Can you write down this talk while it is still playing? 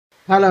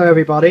Hello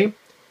everybody,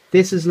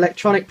 this is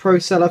Electronic Pro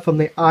Seller from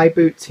the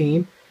iBoot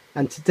team,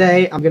 and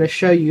today I'm going to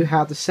show you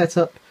how to set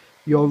up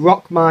your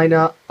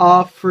Rockminer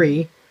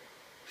R3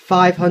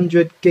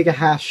 500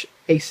 gigahash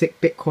Asic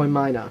Bitcoin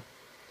miner.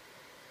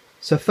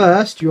 So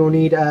first you'll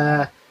need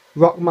a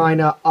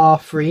Rockminer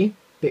R3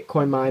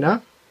 Bitcoin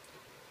miner,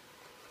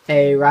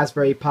 a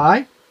Raspberry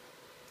Pi,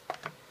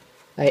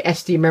 a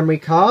SD memory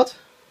card,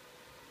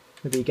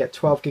 maybe you get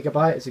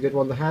 12GB, it's a good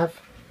one to have.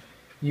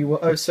 You will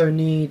also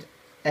need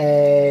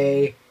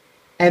a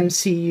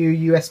MCU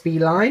USB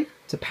line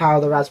to power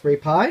the Raspberry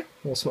Pi,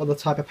 or some other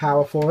type of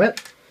power for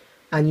it,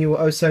 and you will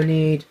also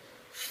need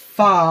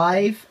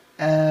 5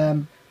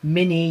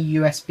 mini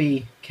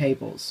USB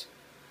cables,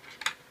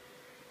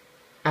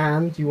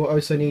 and you will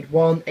also need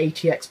 1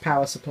 ATX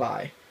power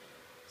supply.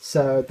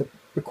 So the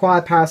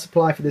required power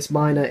supply for this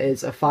miner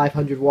is a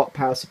 500 watt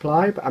power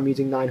supply, but I'm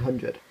using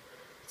 900.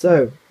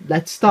 So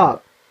let's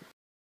start.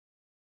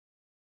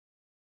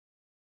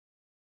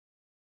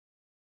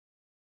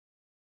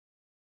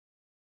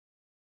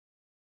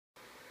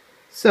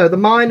 So the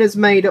miner is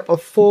made up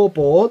of 4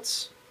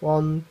 boards,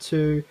 1,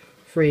 2,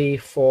 3,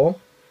 4.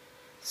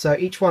 So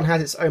each one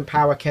has its own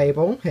power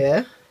cable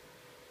here.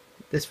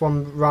 This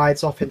one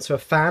rides off into a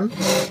fan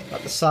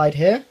at the side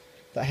here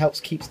that helps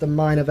keeps the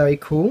miner very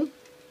cool.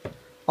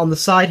 On the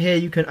side here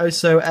you can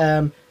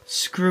also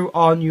screw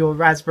on your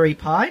Raspberry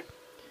Pi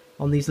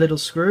on these little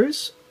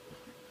screws.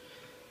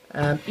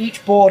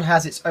 Each board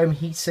has its own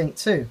heatsink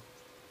too.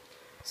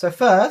 So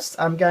first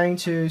I'm going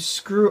to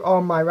screw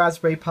on my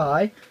Raspberry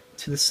Pi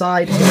to the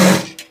side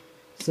here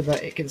so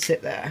that it can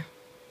sit there.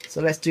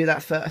 So let's do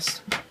that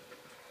first.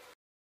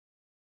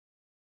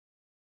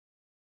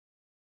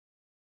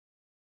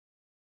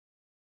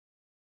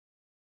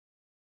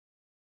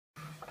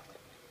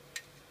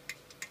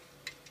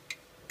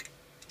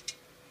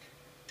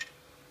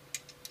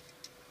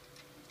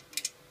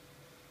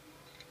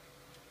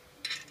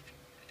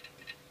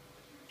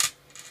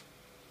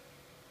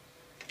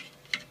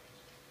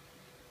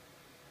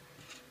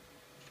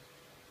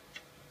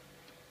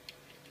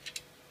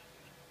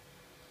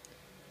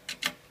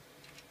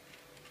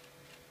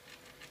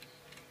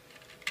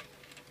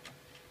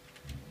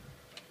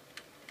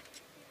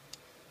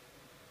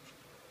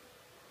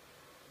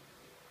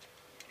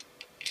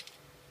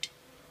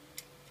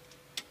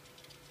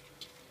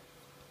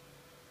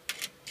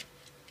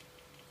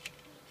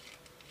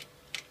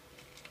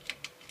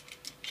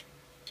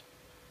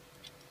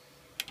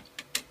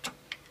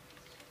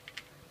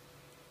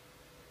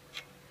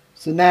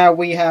 So now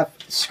we have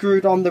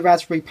screwed on the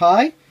Raspberry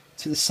Pi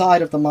to the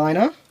side of the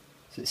miner,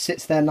 so it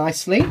sits there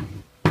nicely.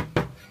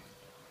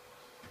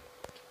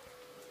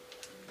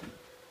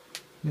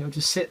 It'll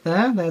just sit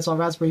there. There's our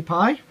Raspberry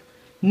Pi.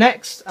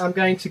 Next I'm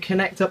going to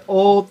connect up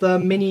all the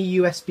mini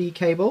USB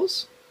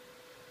cables.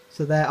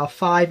 So there are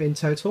 5 in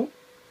total.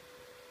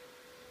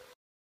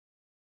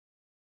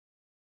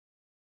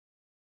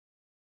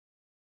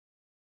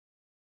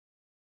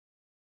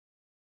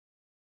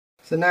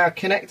 So now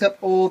connect up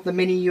all the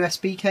mini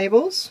USB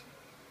cables.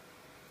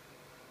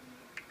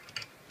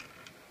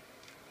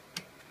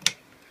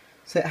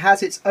 So it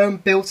has its own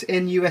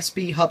built-in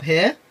USB hub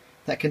here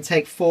that can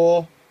take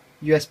 4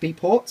 USB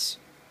ports.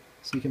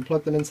 So you can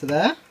plug them into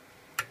there.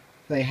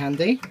 Very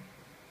handy.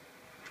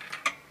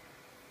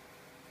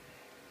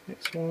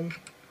 Next one.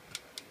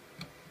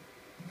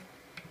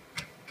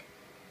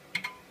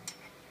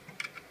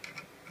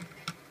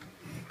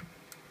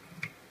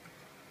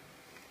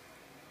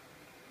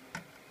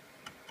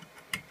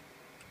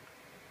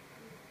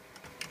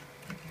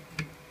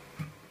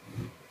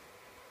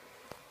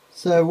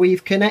 So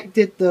we've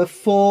connected the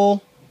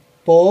 4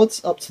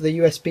 boards up to the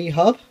USB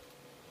hub,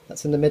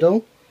 that's in the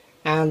middle,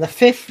 and the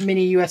 5th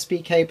mini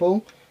USB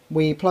cable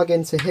we plug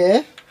into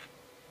here.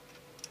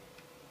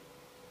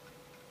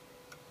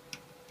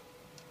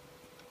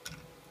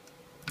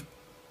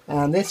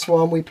 And this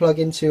one we plug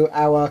into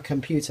our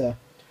computer,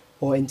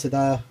 or into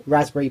the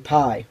Raspberry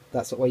Pi.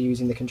 That's what we're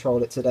using to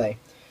control it today.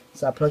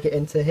 So I plug it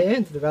into here,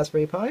 into the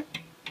Raspberry Pi.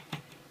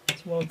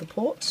 It's one of the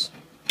ports.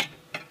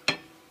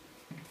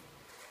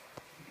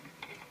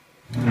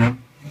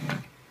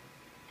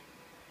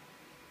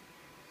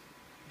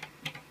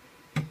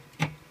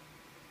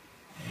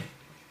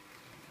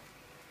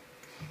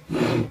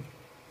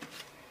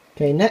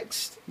 Okay,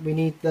 next we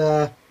need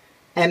the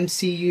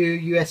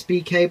MCU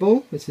USB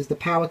cable. This is the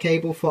power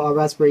cable for our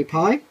Raspberry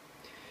Pi.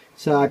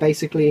 So I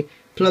basically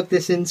plug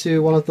this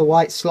into one of the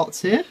white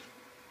slots here.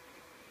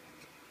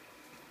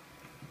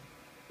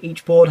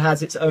 Each board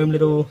has its own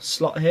little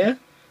slot here,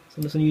 so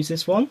I'm just going to use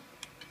this one.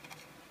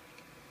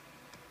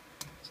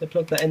 So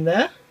plug that in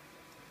there.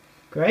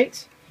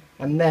 Great.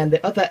 And then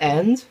the other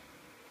end,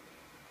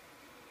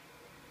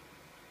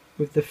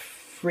 with the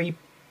 3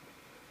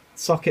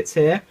 sockets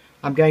here,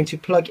 I'm going to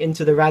plug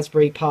into the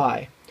Raspberry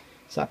Pi.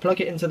 So I plug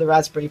it into the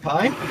Raspberry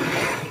Pi.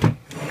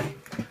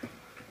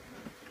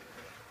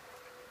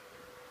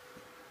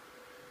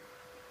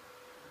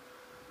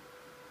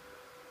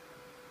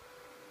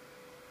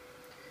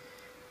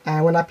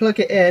 And when I plug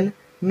it in,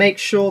 make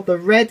sure the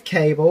red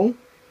cable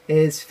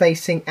is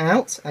facing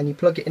out, and you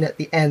plug it in at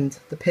the end,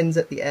 the pin's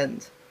at the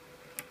end.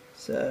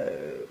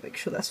 So make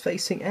sure that's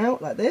facing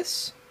out like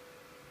this.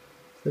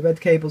 The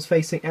red cable's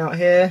facing out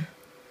here.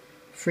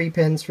 3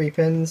 pins, 3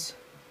 pins.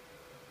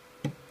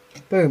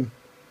 Boom.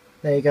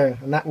 There you go.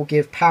 And that will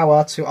give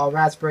power to our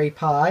Raspberry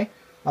Pi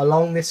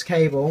along this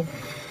cable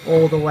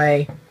all the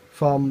way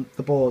from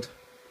the board.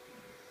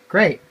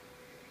 Great.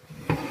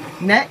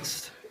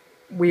 Next,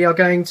 we are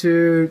going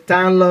to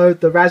download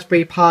the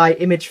Raspberry Pi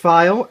image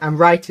file and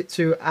write it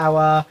to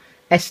our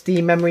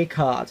SD memory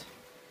card.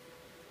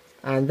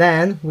 And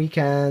then we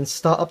can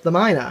start up the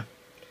miner.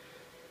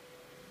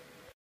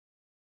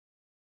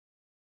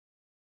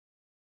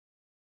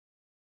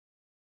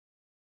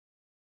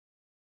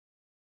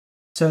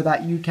 So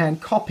that you can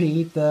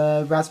copy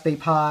the Raspberry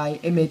Pi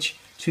image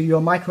to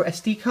your micro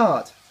SD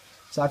card.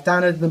 So I've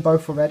downloaded them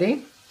both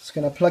already. Just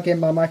going to plug in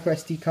my micro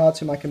SD card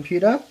to my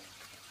computer.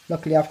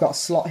 Luckily I've got a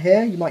slot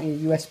here. You might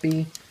need a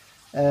USB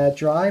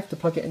drive to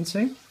plug it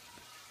into.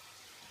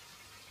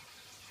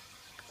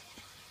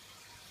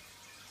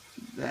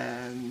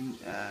 Then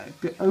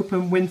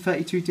open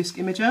Win32 disk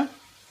imager.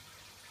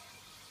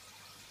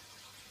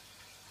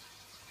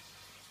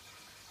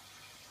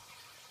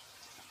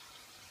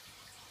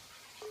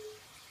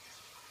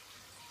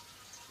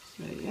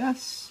 Say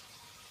yes.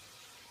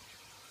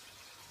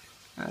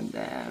 And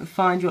then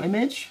find your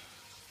image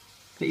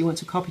that you want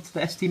to copy to the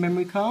SD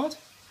memory card.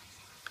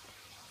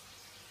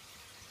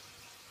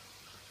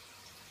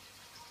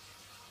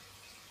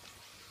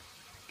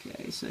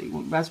 Okay, so you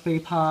want Raspberry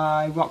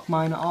Pi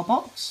Rockminer R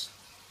box.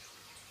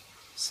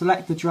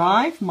 Select the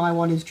drive. My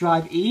one is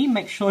drive E.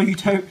 Make sure you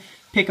don't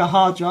pick a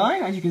hard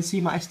drive. As you can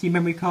see, my SD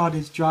memory card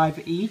is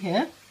drive E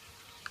here.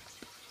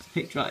 So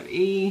pick drive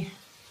E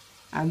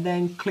and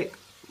then click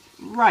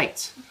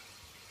write.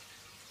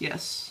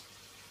 Yes.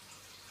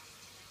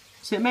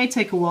 So it may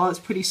take a while. It's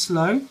pretty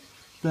slow.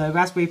 The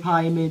Raspberry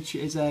Pi image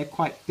is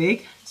quite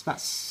big. It's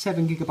about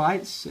 7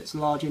 gigabytes. So it's a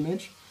large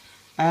image.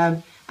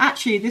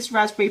 Actually, this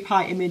Raspberry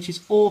Pi image is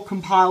all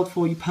compiled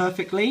for you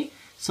perfectly.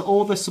 So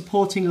all the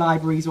supporting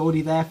libraries are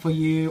already there for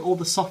you. All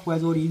the software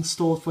is already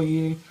installed for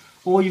you.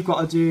 All you've got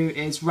to do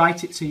is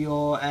write it to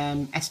your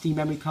SD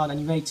memory card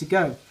and you're ready to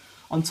go.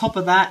 On top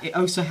of that, it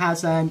also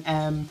has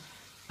a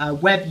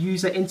web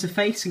user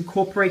interface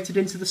incorporated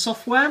into the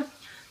software.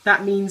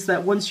 That means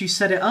that once you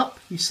set up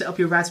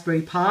your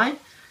Raspberry Pi,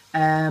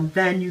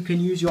 then you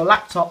can use your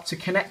laptop to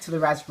connect to the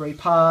Raspberry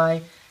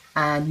Pi,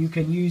 and you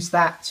can use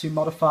that to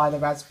modify the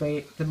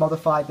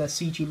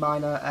CG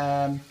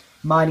Miner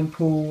mining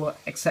pool,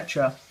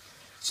 etc.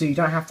 So you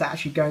don't have to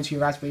actually go into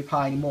your Raspberry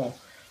Pi anymore.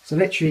 So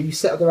literally, you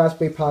set up the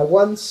Raspberry Pi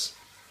once,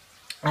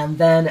 and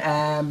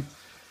then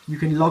you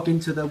can log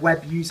into the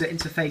web user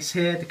interface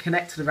here to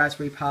connect to the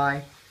Raspberry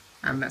Pi,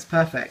 and that's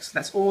perfect. So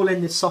that's all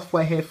in this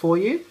software here for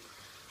you.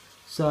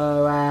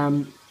 So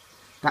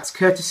that's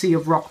courtesy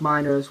of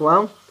Rockminer as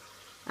well.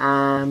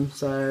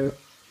 So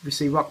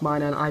obviously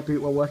Rockminer and iBoot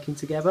were working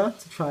together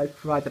to try to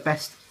provide the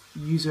best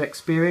user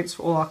experience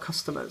for all our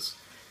customers.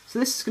 So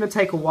this is going to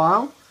take a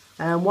while,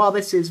 and while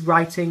this is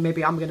writing,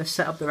 maybe I'm going to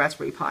set up the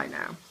Raspberry Pi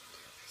now.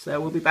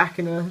 So we'll be back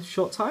in a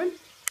short time.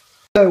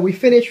 So we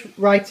finished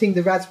writing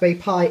the Raspberry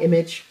Pi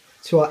image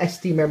to our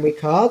SD memory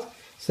card.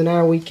 So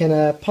now we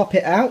can pop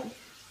it out.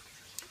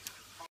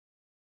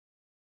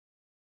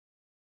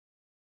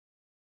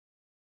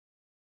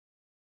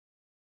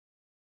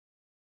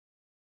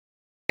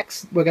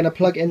 Next, we're going to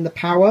plug in the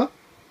power.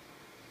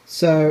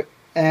 So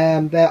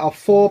there are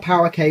 4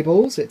 power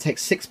cables. It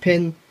takes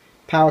 6-pin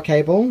power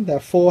cable. There are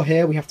 4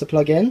 here we have to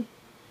plug in.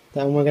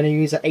 Then we're going to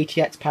use an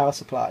ATX power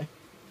supply.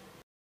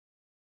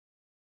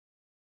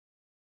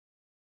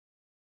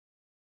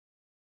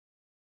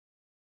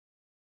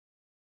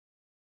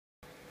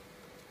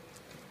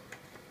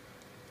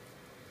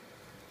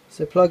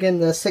 So plug in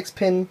the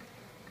 6-pin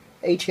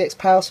ATX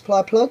power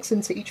supply plugs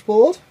into each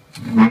board.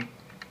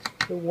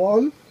 The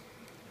 1.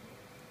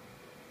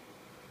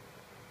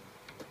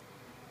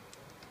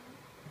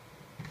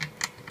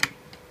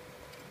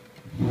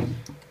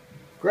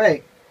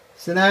 Great.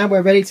 So now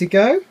we're ready to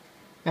go,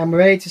 and we're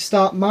ready to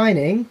start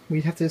mining.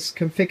 We have to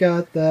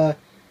configure the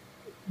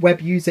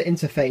web user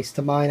interface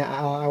to mine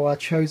our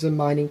chosen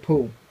mining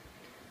pool.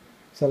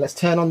 So let's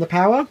turn on the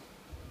power.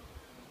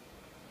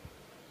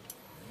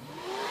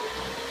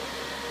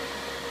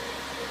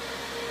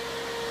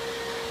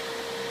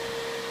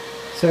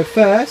 So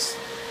first,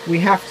 we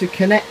have to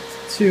connect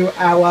to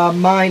our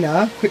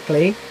miner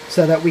quickly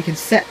so that we can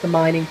set the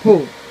mining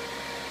pool.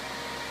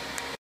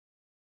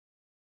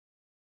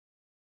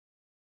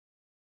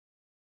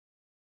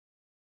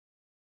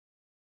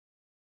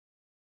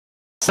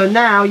 So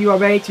now you are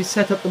ready to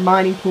set up the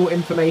mining pool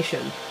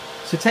information.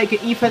 So take an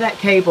Ethernet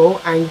cable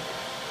and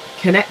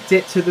connect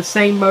it to the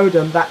same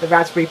modem that the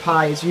Raspberry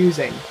Pi is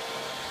using.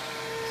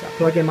 So I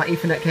plug in my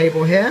Ethernet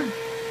cable here.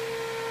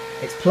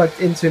 It's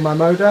plugged into my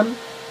modem,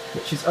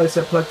 which is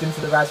also plugged into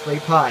the Raspberry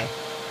Pi.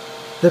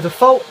 The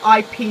default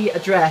IP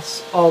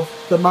address of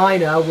the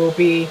miner will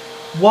be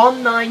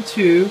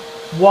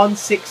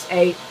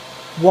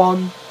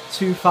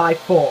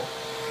 192.168.1.254.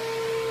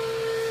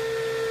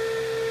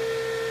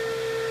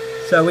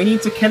 So we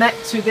need to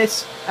connect to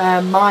this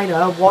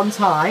miner one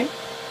time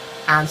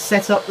and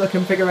set up the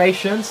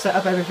configuration, set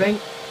up everything,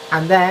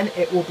 and then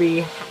it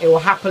will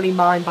happily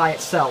mine by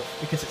itself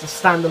because it's a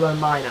standalone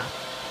miner.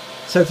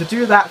 So to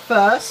do that,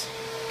 first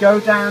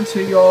go down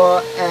to your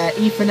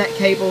Ethernet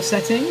cable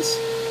settings.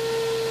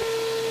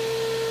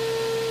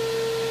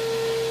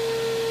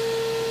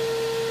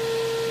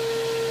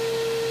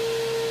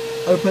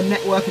 Open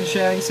Network and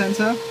Sharing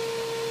Center.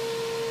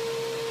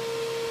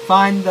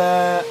 Find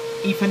the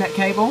Ethernet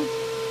cable,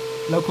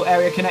 local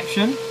area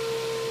connection.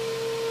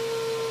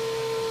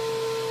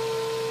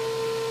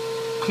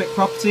 Click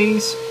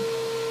Properties.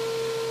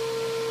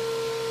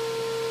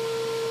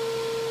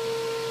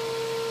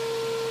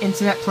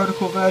 Internet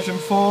Protocol version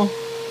 4.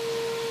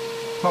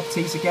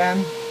 Properties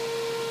again.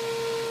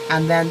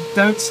 And then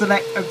don't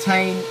select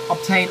obtain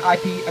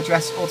IP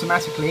address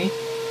automatically.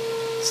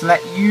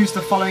 Select use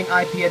the following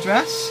IP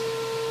address.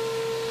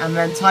 And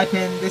then type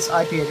in this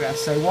IP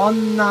address. So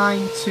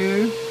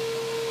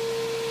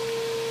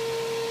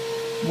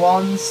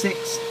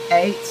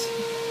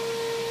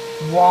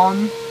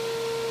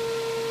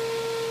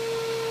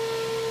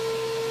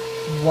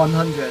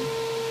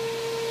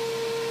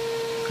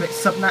Click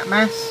subnet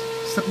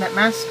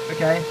mask,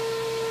 okay,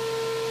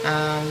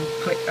 and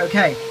click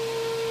OK.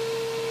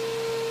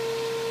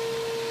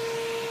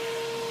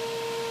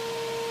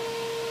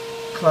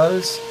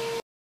 Close.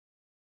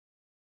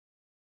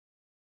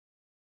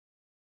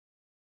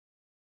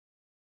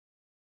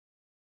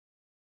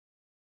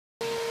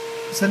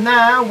 So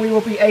now we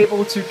will be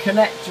able to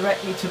connect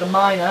directly to the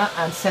miner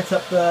and set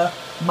up the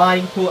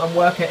mining pool and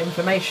worker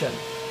information.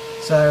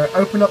 So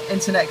open up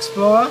Internet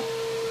Explorer,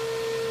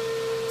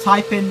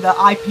 type in the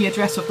IP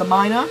address of the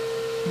miner,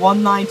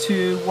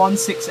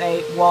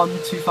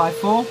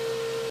 192.168.1.254.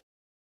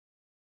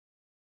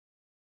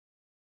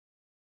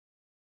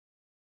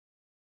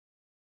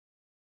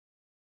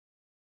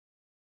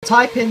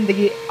 Type in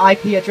the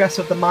IP address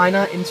of the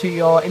miner into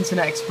your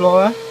Internet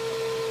Explorer.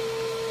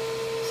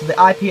 So the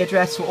IP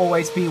address will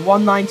always be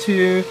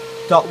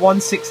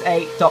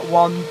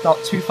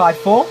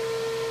 192.168.1.254.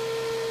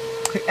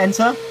 Click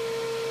enter.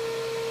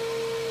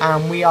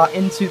 And we are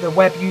into the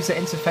web user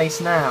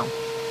interface now.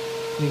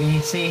 You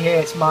can see here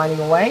it's mining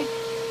away.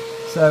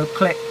 So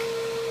click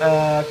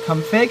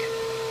config.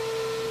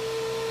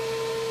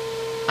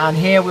 And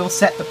here we'll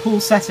set the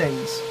pool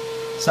settings.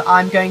 So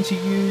I'm going to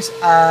use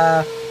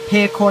a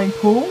Peercoin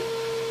pool.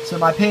 So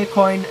my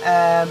Peercoin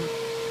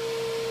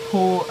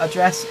pool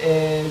address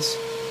is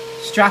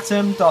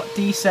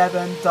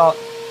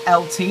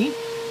stratum.d7.lt.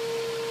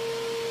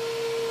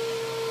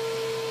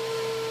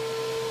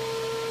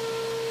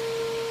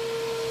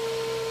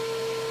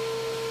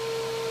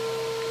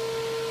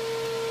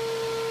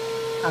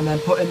 And then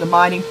put in the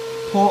mining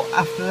port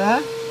after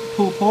there,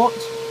 pool port,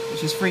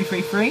 which is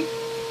 333.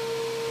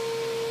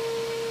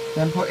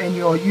 Then put in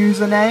your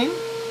username.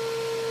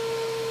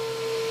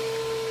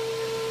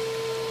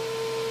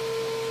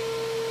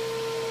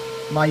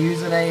 My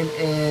username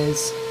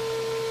is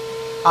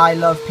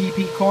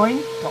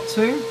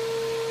iloveppcoin.2,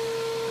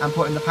 and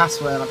put in the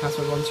password. My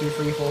password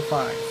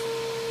 12345.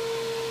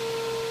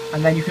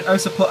 And then you can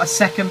also put a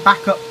second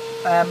backup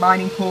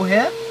mining pool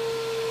here.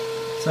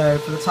 So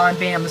for the time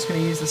being, I'm just going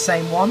to use the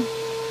same one.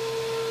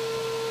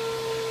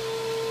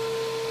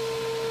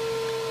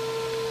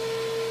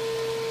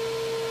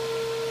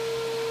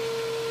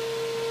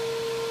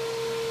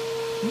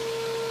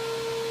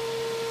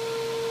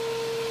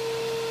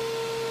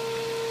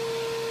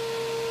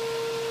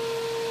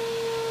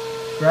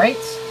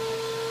 Great.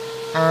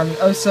 And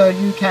also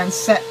you can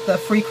set the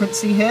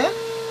frequency here.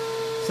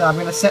 So I'm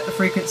going to set the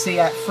frequency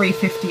at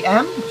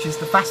 350M, which is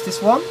the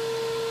fastest one.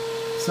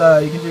 So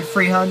you can do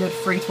 300,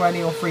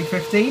 320 or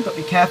 350, but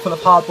be careful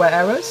of hardware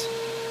errors.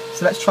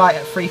 So let's try it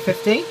at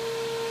 350.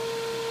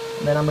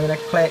 And then I'm going to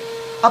click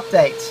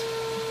update.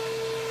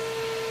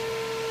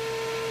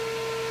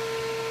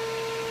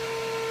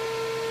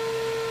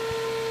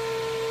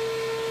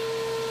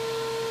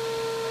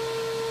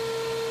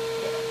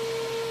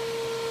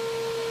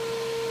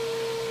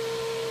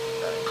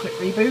 Click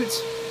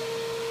reboot.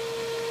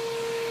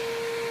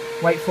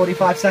 Wait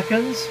 45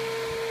 seconds.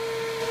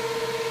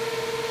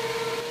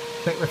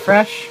 Click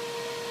refresh.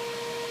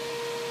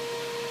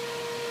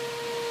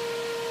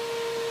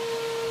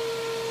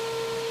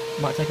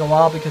 Might take a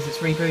while because it's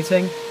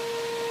rebooting.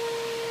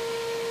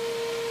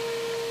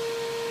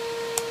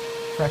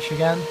 Refresh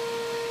again.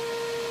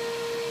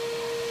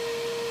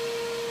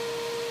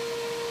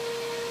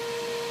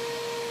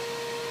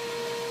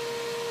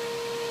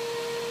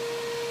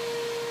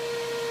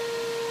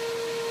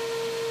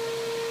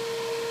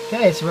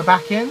 Okay, so we're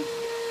back in.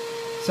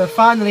 So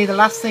finally, the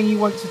last thing you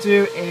want to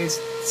do is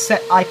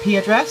set IP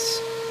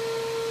address.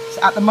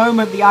 So at the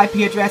moment, the IP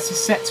address is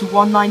set to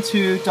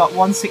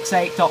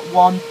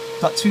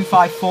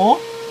 192.168.1.254.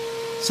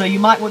 So you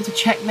might want to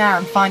check now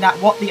and find out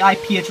what the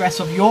IP address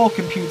of your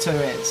computer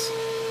is.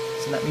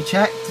 So let me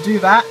check. To do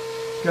that,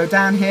 go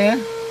down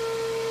here,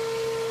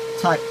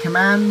 type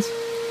command,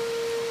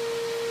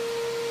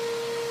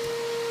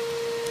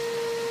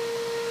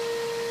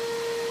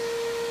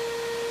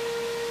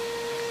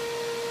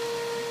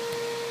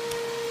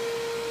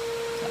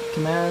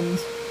 command,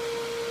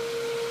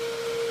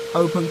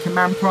 open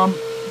command prompt,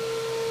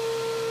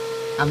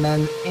 and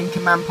then in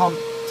command prompt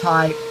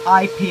type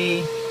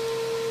IP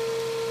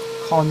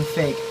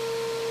config.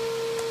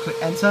 Click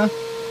enter,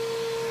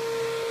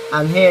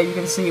 and here you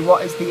can see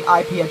what is the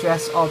IP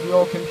address of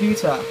your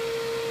computer.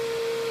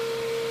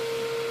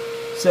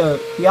 So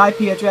the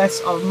IP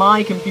address of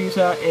my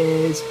computer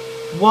is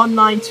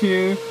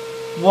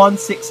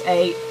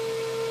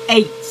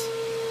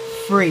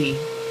 192.168.8.3,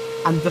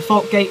 and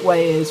default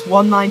gateway is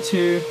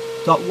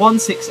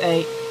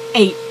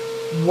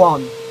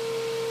 192.168.8.1.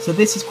 So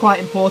this is quite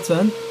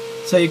important.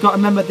 So you've got to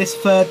remember this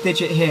third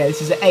digit here.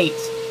 This is an 8,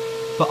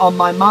 but on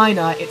my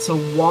miner it's a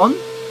 1.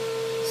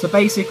 So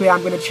basically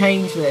I'm going to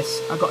change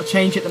this. I've got to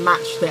change it to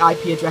match the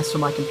IP address for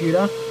my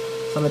computer.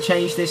 So I'm going to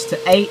change this to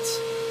 8.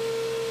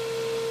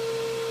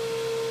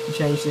 And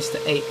change this to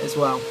 8 as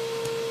well.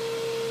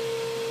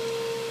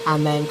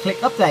 And then click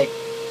update.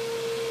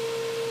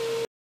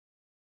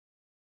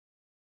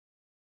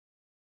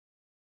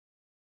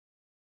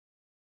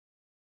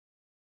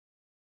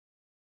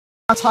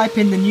 Now type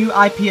in the new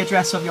IP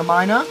address of your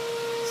miner.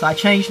 So I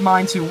changed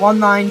mine to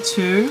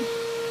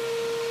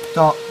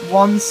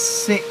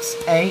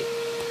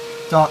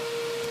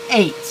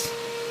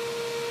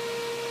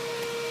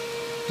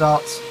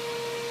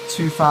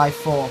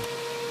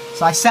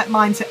So I set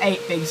mine to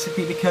 8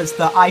 basically because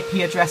the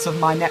IP address of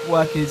my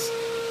network is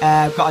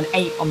got an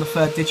 8 on the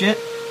third digit.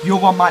 Your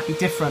one might be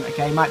different,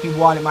 okay? It might be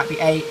 1, it might be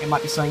 8, it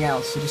might be something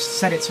else. So just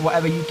set it to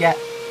whatever you get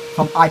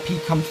from IP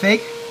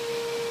config.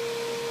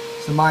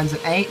 So mine's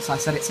at 8, so I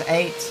set it to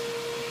 8.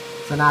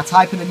 So now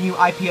type in the new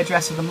IP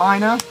address of the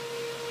miner.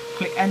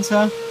 Click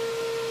enter.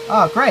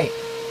 Oh, great.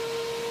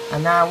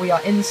 And now we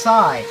are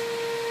inside.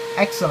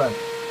 Excellent.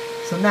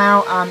 So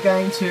now I'm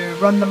going to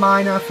run the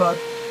miner for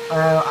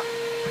a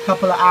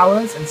couple of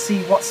hours and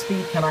see what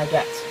speed can I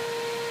get.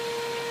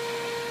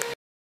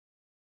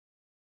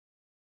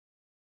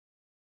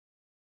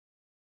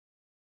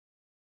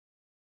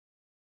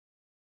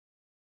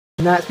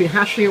 Now it's been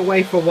hashing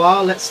away for a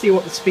while. Let's see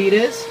what the speed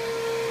is.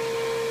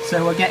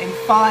 So we're getting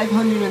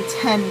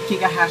 510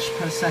 gigahash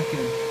per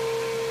second.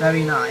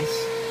 Very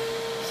nice.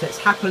 So it's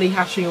happily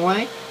hashing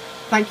away.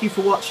 Thank you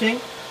for watching.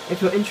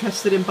 If you're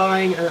interested in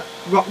buying a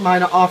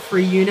Rockminer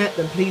R3 unit,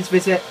 then please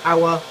visit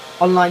our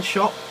online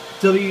shop,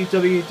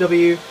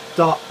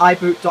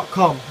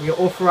 www.iboot.com. We are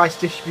authorized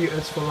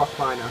distributors for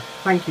Rockminer.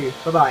 Thank you.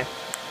 Bye-bye.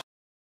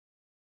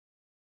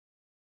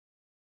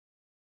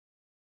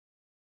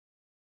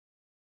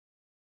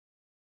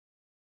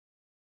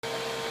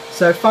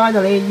 So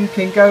finally, you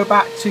can go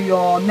back to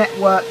your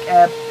network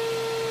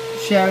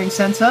sharing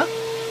center.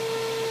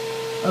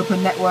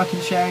 Open network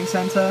and sharing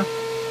center.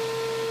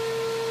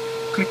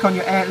 Click on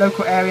your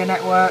local area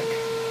network.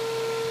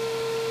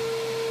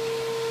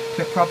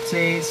 Click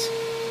properties.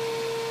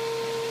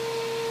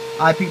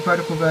 IP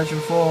protocol version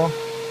 4.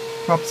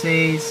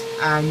 Properties,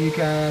 and you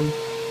can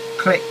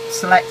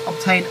select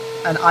obtain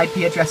an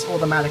IP address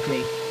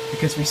automatically,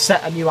 because we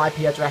set a new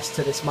IP address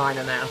to this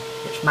miner now,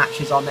 which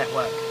matches our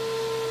network.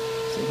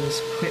 So you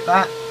just click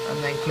that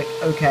and then click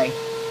OK.